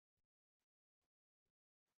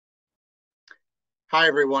Hi,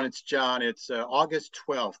 everyone. It's John. It's August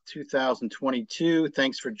 12th, 2022.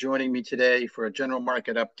 Thanks for joining me today for a general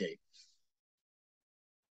market update.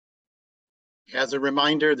 As a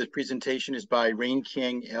reminder, the presentation is by Rain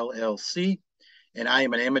King LLC, and I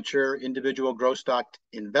am an amateur individual growth stock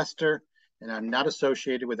investor, and I'm not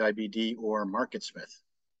associated with IBD or MarketSmith.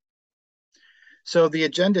 So the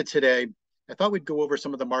agenda today, I thought we'd go over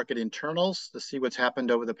some of the market internals to see what's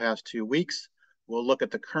happened over the past 2 weeks. We'll look at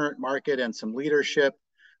the current market and some leadership.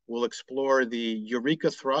 We'll explore the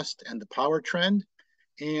Eureka thrust and the power trend,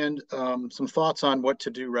 and some thoughts on what to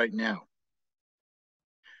do right now.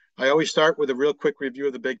 I always start with a real quick review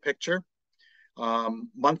of the big picture.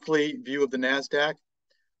 Monthly view of the NASDAQ.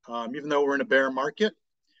 Even though we're in a bear market,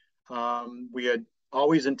 we had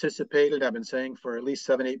always anticipated, I've been saying for at least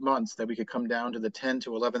 7-8 months, that we could come down to the 10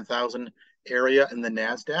 to 11,000 area in the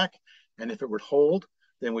NASDAQ. And if it would hold,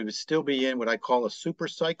 then we would still be in what I call a super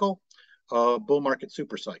cycle, bull market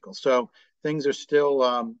super cycle. So things are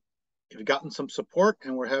still, we've gotten some support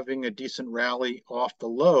and we're having a decent rally off the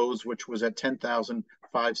lows, which was at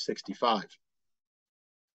 10,565.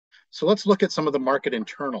 So let's look at some of the market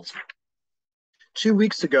internals. 2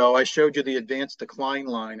 weeks ago, I showed you the advanced decline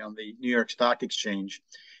line on the New York Stock Exchange,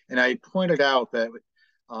 and I pointed out that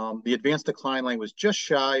the advanced decline line was just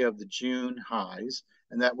shy of the June highs,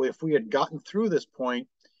 and that if we had gotten through this point,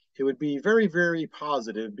 it would be very, very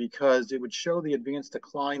positive because it would show the advanced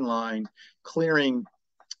decline line clearing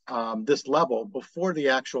this level before the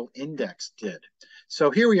actual index did.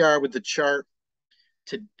 So here we are with the chart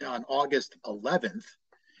on August 11th.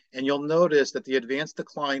 And you'll notice that the advanced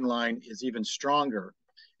decline line is even stronger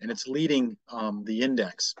and it's leading the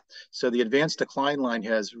index. So the advanced decline line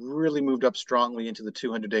has really moved up strongly into the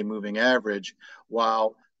 200-day moving average,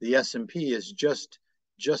 while the S&P is just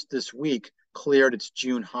this week cleared its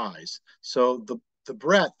June highs. So the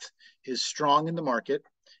breadth is strong in the market,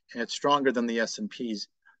 and it's stronger than the S&Ps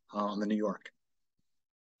on the New York.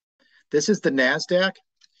 This is the NASDAQ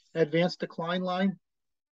advanced decline line.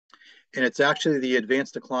 And it's actually the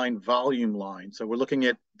advanced decline volume line. So we're looking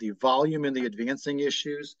at the volume in the advancing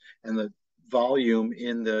issues and the volume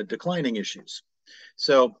in the declining issues.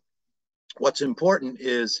 So what's important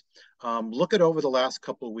is look at over the last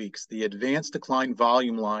couple of weeks. The advanced decline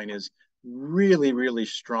volume line is really, really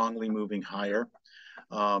strongly moving higher.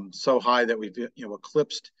 So high that we've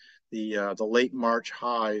eclipsed the late March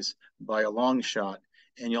highs by a long shot.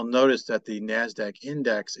 And you'll notice that the NASDAQ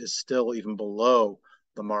index is still even below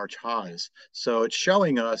the March highs. So it's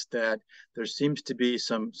showing us that there seems to be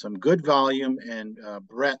some good volume, and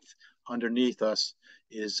breadth underneath us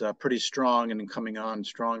is pretty strong and coming on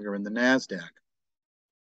stronger in the NASDAQ.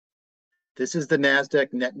 This is the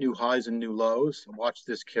NASDAQ net new highs and new lows. Watch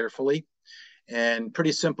this carefully. And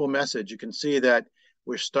pretty simple message. You can see that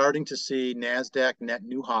we're starting to see NASDAQ net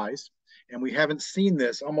new highs, and we haven't seen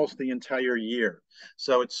this almost the entire year.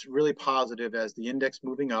 So it's really positive. As the index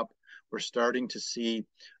moving up, we're starting to see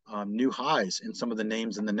new highs in some of the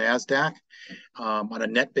names in the NASDAQ on a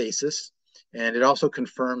net basis. And it also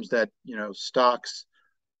confirms that, stocks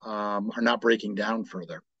are not breaking down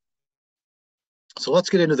further. So let's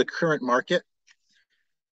get into the current market.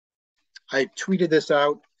 I tweeted this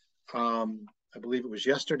out, I believe it was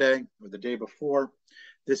yesterday or the day before.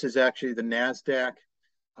 This is actually the NASDAQ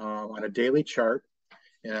on a daily chart.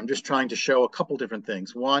 And I'm just trying to show a couple different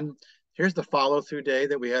things. One, here's the follow-through day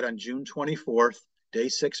that we had on June 24th, day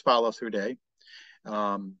 6 follow-through day.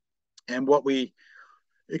 And it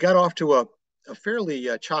got off to a fairly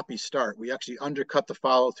choppy start. We actually undercut the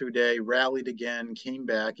follow-through day, rallied again, came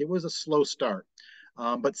back. It was a slow start.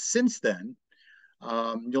 But since then,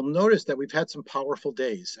 you'll notice that we've had some powerful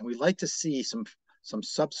days, and we like to see some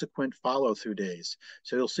subsequent follow-through days.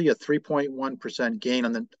 So you'll see a 3.1% gain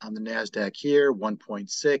on the NASDAQ here,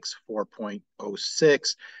 1.6,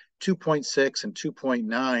 4.06, 2.6 and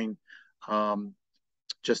 2.9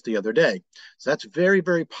 just the other day. So that's very,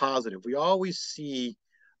 very positive. We always see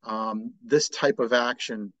this type of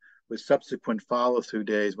action with subsequent follow-through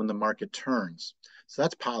days when the market turns. So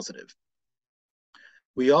that's positive.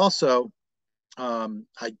 We also,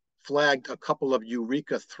 I flagged a couple of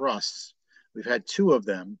Eureka thrusts. We've had 2 of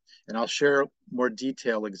them, and I'll share more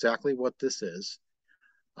detail exactly what this is.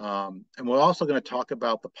 And we're also going to talk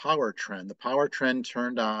about the power trend. The power trend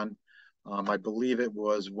turned on, I believe it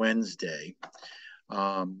was Wednesday.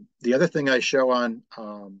 The other thing I show on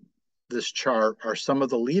this chart are some of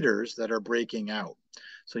the leaders that are breaking out.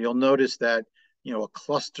 So you'll notice that, a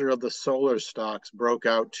cluster of the solar stocks broke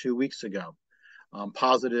out 2 weeks ago,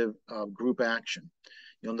 positive group action.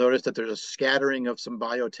 You'll notice that there's a scattering of some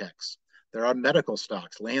biotechs. There are medical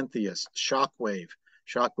stocks, Lantheus, Shockwave.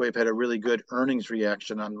 Shockwave had a really good earnings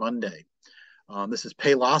reaction on Monday. This is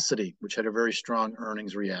Paylocity, which had a very strong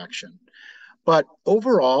earnings reaction. But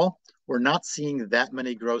overall, we're not seeing that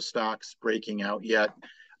many growth stocks breaking out yet.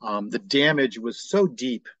 The damage was so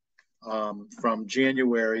deep from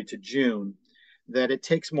January to June that it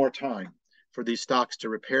takes more time for these stocks to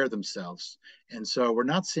repair themselves. And so we're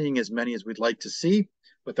not seeing as many as we'd like to see,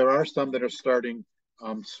 but there are some that are starting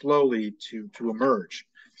slowly to emerge.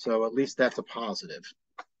 So at least that's a positive.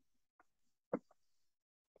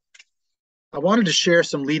 I wanted to share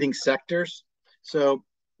some leading sectors. So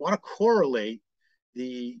I want to correlate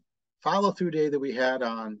the follow-through day that we had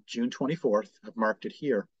on June 24th. I've marked it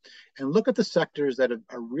here, and look at the sectors that are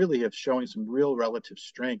really showing some real relative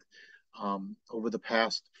strength over the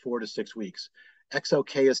past 4 to 6 weeks.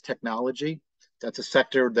 XOK is technology. That's a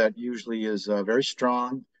sector that usually is very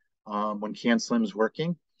strong when CanSlim's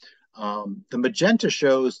working. The magenta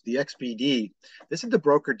shows the XBD. This is the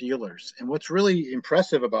broker dealers. And what's really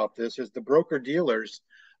impressive about this is the broker dealers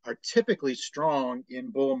are typically strong in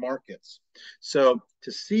bull markets. So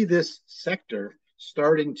to see this sector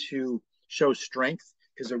starting to show strength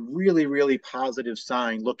is a really, really positive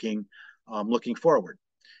sign looking forward.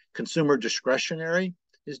 Consumer discretionary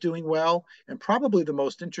is doing well. And probably the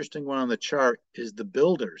most interesting one on the chart is the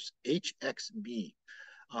builders, HXB.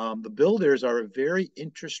 The builders are a very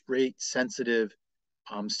interest rate sensitive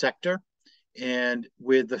sector. And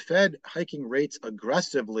with the Fed hiking rates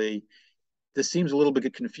aggressively, this seems a little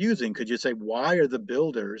bit confusing. Could you say, why are the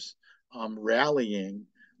builders rallying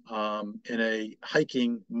in a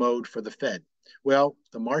hiking mode for the Fed? Well,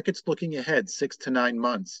 the market's looking ahead 6 to 9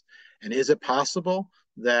 months. And is it possible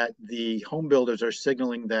that the home builders are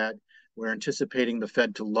signaling that we're anticipating the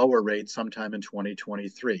Fed to lower rates sometime in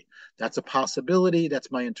 2023? That's a possibility.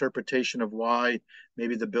 That's my interpretation of why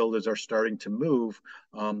maybe the builders are starting to move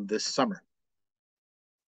this summer.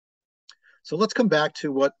 So let's come back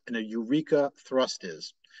to what a Eureka thrust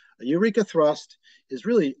is. A Eureka thrust is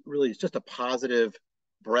really it's just a positive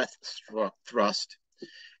breadth thrust.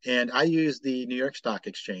 And I use the New York Stock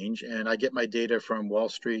Exchange, and I get my data from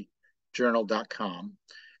wallstreetjournal.com,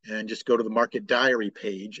 and just go to the market diary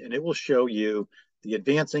page, and it will show you the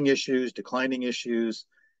advancing issues, declining issues,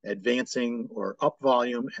 advancing or up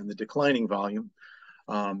volume, and the declining volume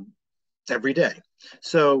every day.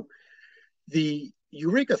 So the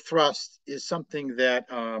Eureka thrust is something that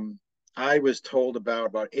I was told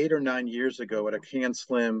about 8 or 9 years ago at a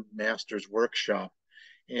CanSlim Masters workshop.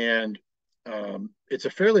 And it's a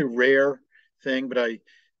fairly rare thing, but I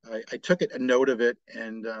took a note of it.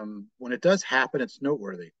 And when it does happen, it's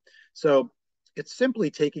noteworthy. So it's simply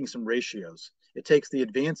taking some ratios. It takes the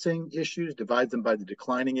advancing issues, divides them by the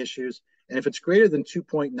declining issues. And if it's greater than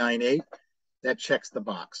 2.98, that checks the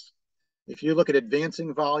box. If you look at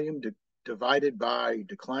advancing volume divided by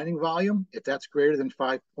declining volume, if that's greater than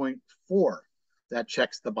 5.4, that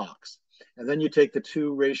checks the box. And then you take the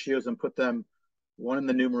two ratios and put them, one in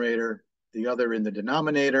the numerator, the other in the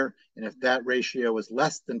denominator. And if that ratio is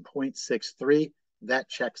less than 0.63, that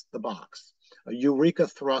checks the box. A Eureka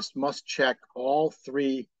thrust must check all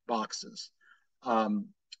 3 boxes.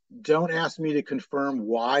 Don't ask me to confirm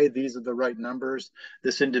why these are the right numbers.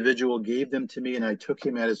 This individual gave them to me, and I took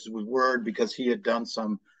him at his word because he had done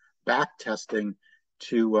some back testing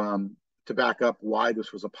to back up why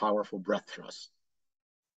this was a powerful breadth thrust.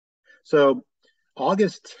 So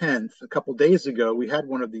August 10th, a couple days ago, we had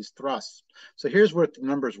one of these thrusts. So here's what the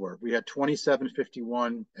numbers were. We had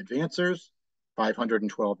 2,751 advancers,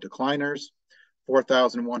 512 decliners,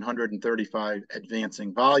 4,135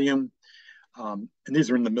 advancing volume, and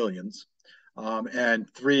these are in the millions, and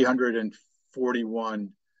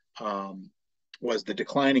 341 was the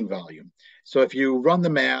declining volume. So if you run the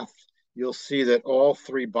math, you'll see that all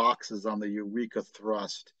 3 boxes on the Eureka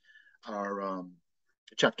thrust are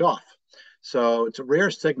checked off. So it's a rare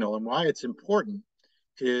signal, and why it's important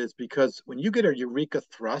is because when you get a Eureka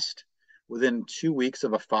thrust within 2 weeks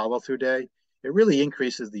of a follow-through day, it really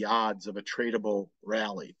increases the odds of a tradable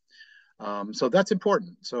rally. So that's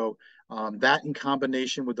important. So that in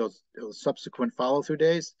combination with those subsequent follow-through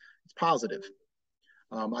days, it's positive.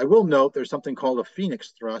 I will note there's something called a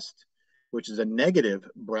Phoenix thrust, which is a negative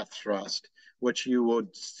breadth thrust, which you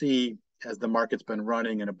would see as the market's been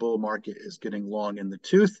running and a bull market is getting long in the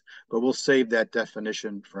tooth, but we'll save that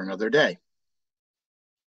definition for another day.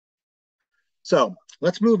 So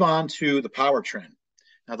let's move on to the power trend.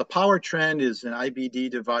 Now the power trend is an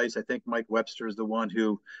IBD device. I think Mike Webster is the one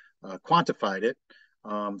who quantified it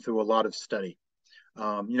through a lot of study.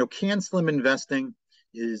 CanSlim investing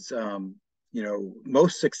is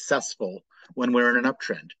most successful when we're in an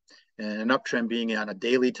uptrend, and an uptrend being on a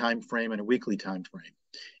daily time frame and a weekly time frame.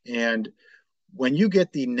 And when you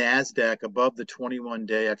get the NASDAQ above the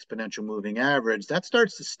 21-day exponential moving average, that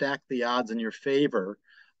starts to stack the odds in your favor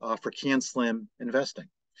for CAN-SLIM investing.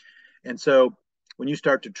 And so when you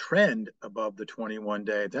start to trend above the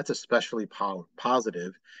 21-day, that's especially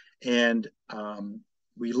positive. And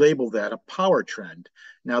we label that a power trend.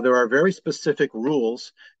 Now, there are very specific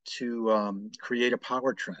rules to create a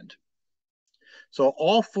power trend. So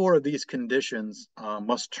all four of these conditions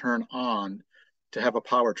must turn on to have a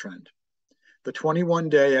power trend. The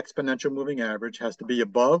 21-day exponential moving average has to be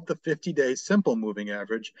above the 50-day simple moving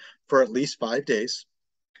average for at least 5 days.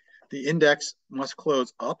 The index must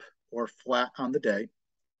close up or flat on the day.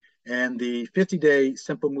 And the 50-day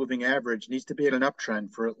simple moving average needs to be at an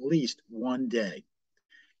uptrend for at least 1 day.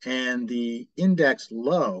 And the index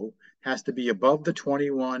low has to be above the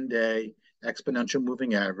 21-day exponential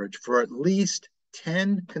moving average for at least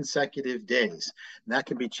 10 consecutive days. And that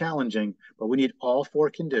can be challenging, but we need all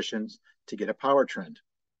four conditions to get a power trend.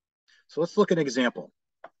 So let's look at an example.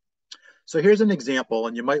 So here's an example,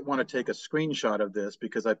 and you might want to take a screenshot of this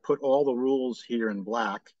because I put all the rules here in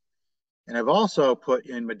black. And I've also put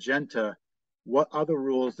in magenta what are the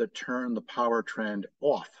rules that turn the power trend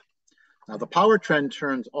off. Now, the power trend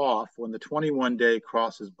turns off when the 21-day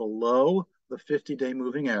crosses below the 50-day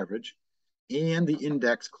moving average and the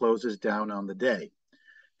index closes down on the day.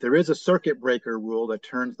 There is a circuit breaker rule that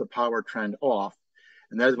turns the power trend off,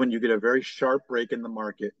 and that is when you get a very sharp break in the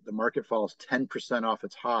market falls 10% off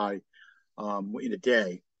its high in a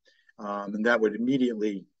day, and that would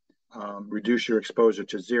immediately reduce your exposure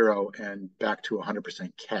to zero and back to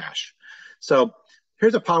 100% cash. So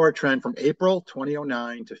here's a power trend from April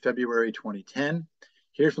 2009 to February 2010.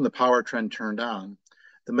 Here's when the power trend turned on.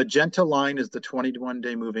 The magenta line is the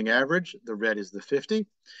 21-day moving average. The red is the 50.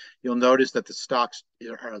 You'll notice that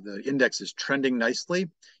the index is trending nicely.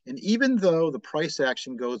 And even though the price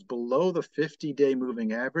action goes below the 50-day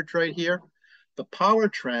moving average right here, the power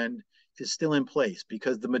trend is still in place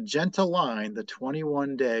because the magenta line, the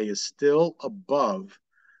 21-day, is still above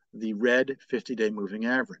the red 50-day moving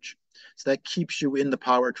average. So that keeps you in the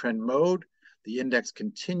power trend mode. The index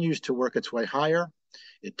continues to work its way higher.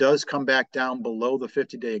 It does come back down below the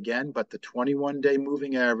 50-day again, but the 21-day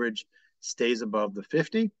moving average stays above the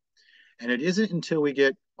 50. And it isn't until we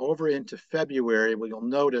get over into February where you'll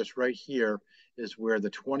notice right here is where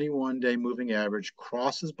the 21-day moving average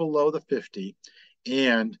crosses below the 50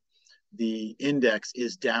 and the index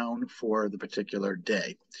is down for the particular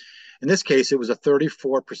day. In this case, it was a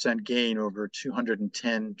 34% gain over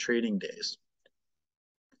 210 trading days.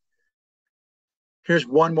 Here's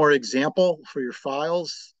one more example for your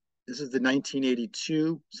files. This is the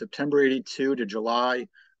 1982, September 82 to July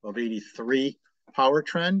of 83 power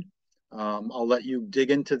trend. I'll let you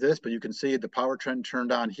dig into this, but you can see the power trend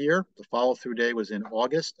turned on here. The follow-through day was in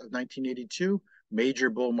August of 1982. Major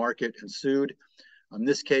bull market ensued. In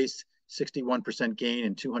this case, 61% gain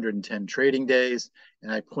in 210 trading days.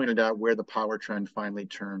 And I pointed out where the power trend finally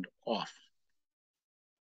turned off.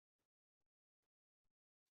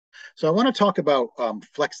 So I want to talk about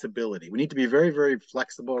flexibility. We need to be very, very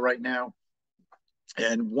flexible right now.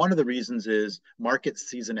 And one of the reasons is market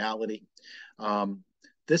seasonality.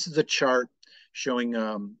 This is a chart showing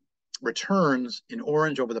returns in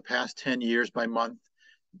orange over the past 10 years by month.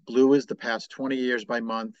 Blue is the past 20 years by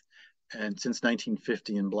month, and since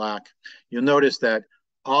 1950 in black. You'll notice that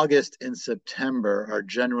August and September are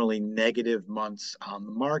generally negative months on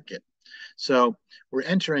the market. So we're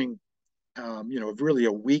entering, really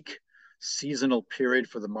a weak seasonal period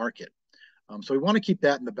for the market. So we want to keep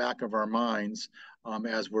that in the back of our minds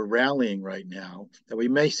as we're rallying right now, that we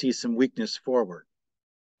may see some weakness forward.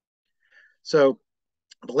 So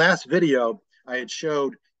the last video I had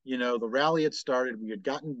showed, the rally had started, we had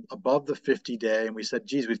gotten above the 50-day, and we said,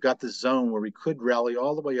 geez, we've got this zone where we could rally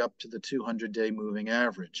all the way up to the 200-day moving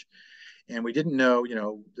average. And we didn't know,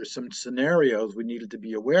 there's some scenarios we needed to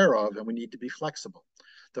be aware of, and we need to be flexible.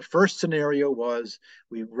 The first scenario was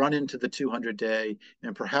we run into the 200-day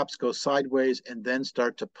and perhaps go sideways and then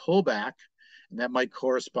start to pull back, and that might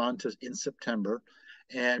correspond to in September.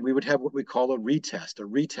 And we would have what we call a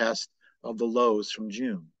retest of the lows from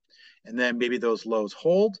June. And then maybe those lows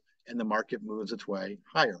hold and the market moves its way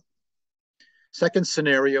higher. Second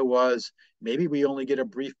scenario was maybe we only get a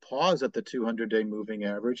brief pause at the 200-day moving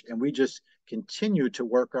average and we just continue to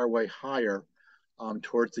work our way higher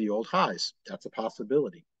towards the old highs. That's a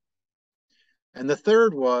possibility. And the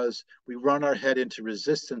third was we run our head into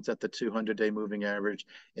resistance at the 200-day moving average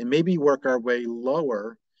and maybe work our way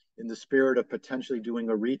lower in the spirit of potentially doing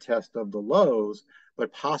a retest of the lows,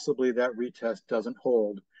 but possibly that retest doesn't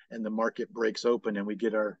hold and the market breaks open and we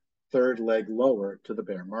get our third leg lower to the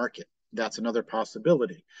bear market. That's another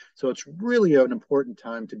possibility. So it's really an important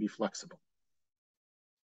time to be flexible.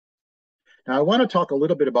 Now, I want to talk a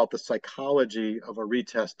little bit about the psychology of a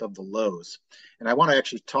retest of the lows. And I want to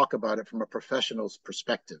actually talk about it from a professional's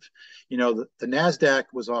perspective. You know, the NASDAQ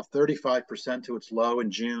was off 35% to its low in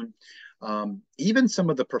June. Even some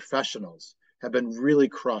of the professionals have been really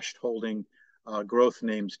crushed holding growth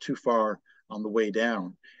names too far on the way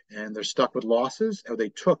down. And they're stuck with losses, or they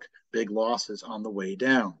took big losses on the way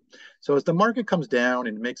down. So as the market comes down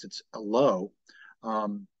and makes it a low,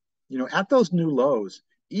 you know, at those new lows,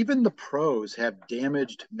 even the pros have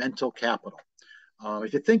damaged mental capital.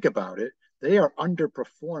 If you think about it, they are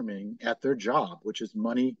underperforming at their job, which is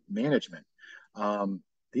money management.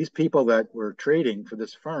 These people that were trading for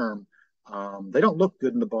this firm, they don't look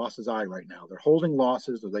good in the boss's eye right now. They're holding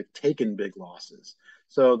losses, or they've taken big losses.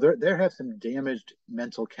 So they have some damaged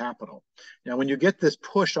mental capital. Now, when you get this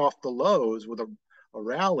push off the lows with a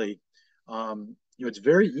rally, you know, it's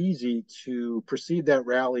very easy to perceive that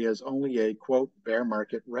rally as only a, quote, bear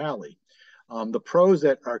market rally. The pros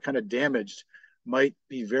that are kind of damaged might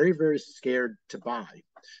be very, very scared to buy.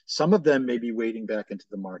 Some of them may be wading back into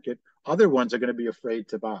the market. Other ones are going to be afraid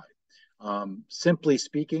to buy. Simply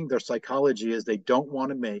speaking, their psychology is they don't want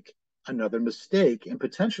to make another mistake and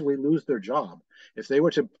potentially lose their job. If they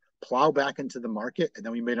were to plow back into the market and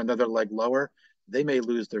then we made another leg lower, they may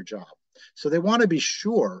lose their job. So they want to be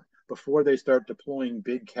sure before they start deploying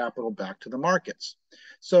big capital back to the markets.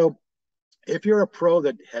 So if you're a pro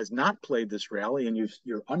that has not played this rally and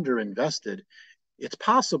you're underinvested, it's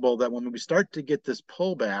possible that when we start to get this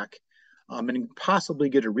pullback and possibly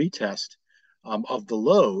get a retest of the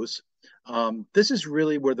lows, this is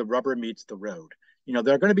really where the rubber meets the road. You know,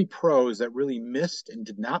 there are going to be pros that really missed and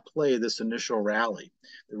did not play this initial rally.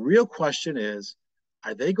 The real question is,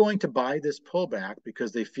 are they going to buy this pullback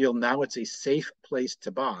because they feel now it's a safe place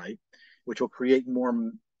to buy, which will create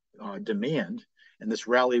more demand, and this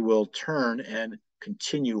rally will turn and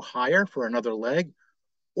continue higher for another leg?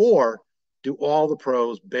 Or do all the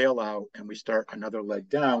pros bail out and we start another leg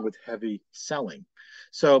down with heavy selling?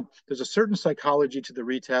 So there's a certain psychology to the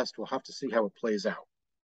retest. We'll have to see how it plays out.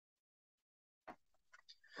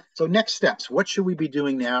 So next steps, what should we be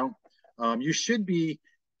doing now? You should be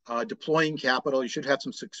deploying capital. You should have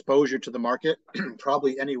some exposure to the market,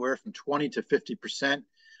 probably anywhere from 20 to 50%,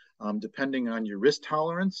 depending on your risk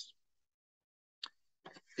tolerance.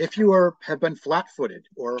 If you have been flat-footed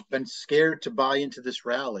or been scared to buy into this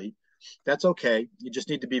rally, that's okay. You just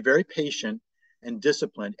need to be very patient and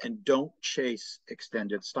disciplined and don't chase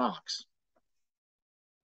extended stocks.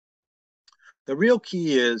 The real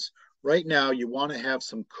key is right now you want to have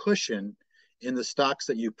some cushion in the stocks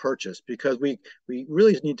that you purchase, because we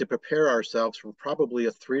really need to prepare ourselves for probably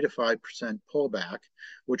a 3 to 5% pullback,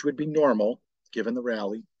 which would be normal given the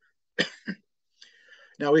rally.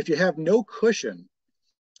 Now, if you have no cushion,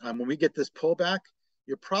 when we get this pullback,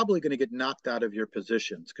 you're probably going to get knocked out of your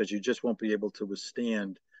positions because you just won't be able to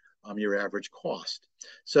withstand your average cost.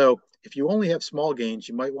 So if you only have small gains,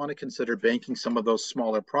 you might want to consider banking some of those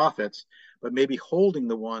smaller profits, but maybe holding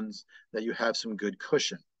the ones that you have some good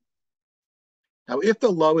cushion. Now, if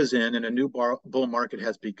the low is in and a new bull market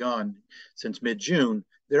has begun since mid-June,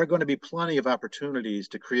 there are going to be plenty of opportunities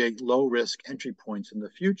to create low-risk entry points in the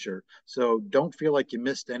future. So don't feel like you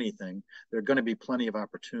missed anything. There are going to be plenty of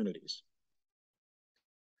opportunities.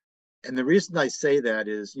 And the reason I say that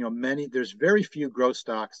is, you know, there's very few growth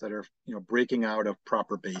stocks that are, you know, breaking out of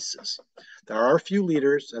proper bases. There are a few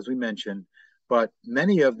leaders, as we mentioned, but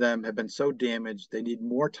many of them have been so damaged, they need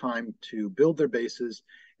more time to build their bases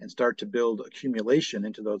and start to build accumulation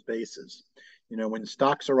into those bases. You know, when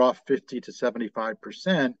stocks are off 50 to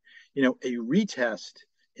 75%, you know, a retest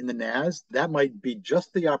in the NAS, that might be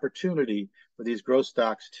just the opportunity for these growth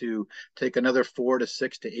stocks to take another 4 to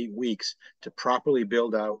 6 to 8 weeks to properly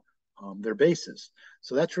build out their bases.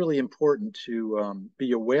 So that's really important to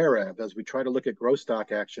be aware of as we try to look at growth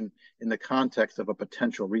stock action in the context of a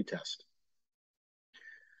potential retest.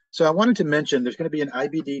 So I wanted to mention there's going to be an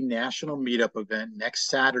IBD National Meetup event next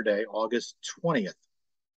Saturday, August 20th.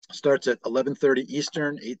 It starts at 11:30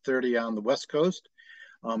 Eastern, 8:30 on the West Coast.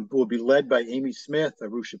 It will be led by Amy Smith,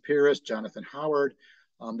 Arusha Peiris, Jonathan Howard.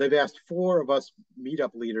 They've asked 4 of us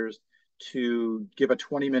meetup leaders to give a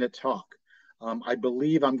 20-minute talk. I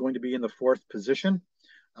believe I'm going to be in the 4th position.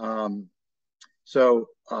 So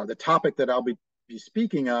the topic that I'll be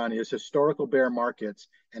speaking on is historical bear markets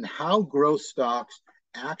and how growth stocks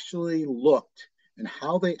actually looked and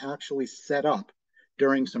how they actually set up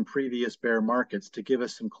during some previous bear markets to give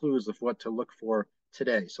us some clues of what to look for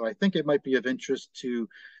today. So I think it might be of interest to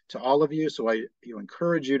all of you. So I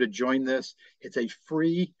encourage you to join this. It's a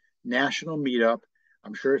free national meetup.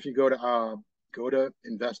 I'm sure if you go to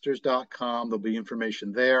investors.com, there'll be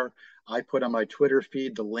information there. I put on my Twitter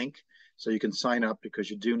feed the link so you can sign up,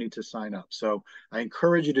 because you do need to sign up. So I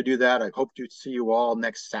encourage you to do that. I hope to see you all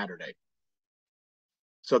next Saturday.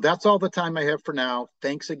 So that's all the time I have for now.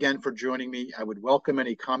 Thanks again for joining me. I would welcome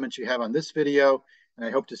any comments you have on this video, and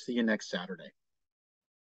I hope to see you next Saturday.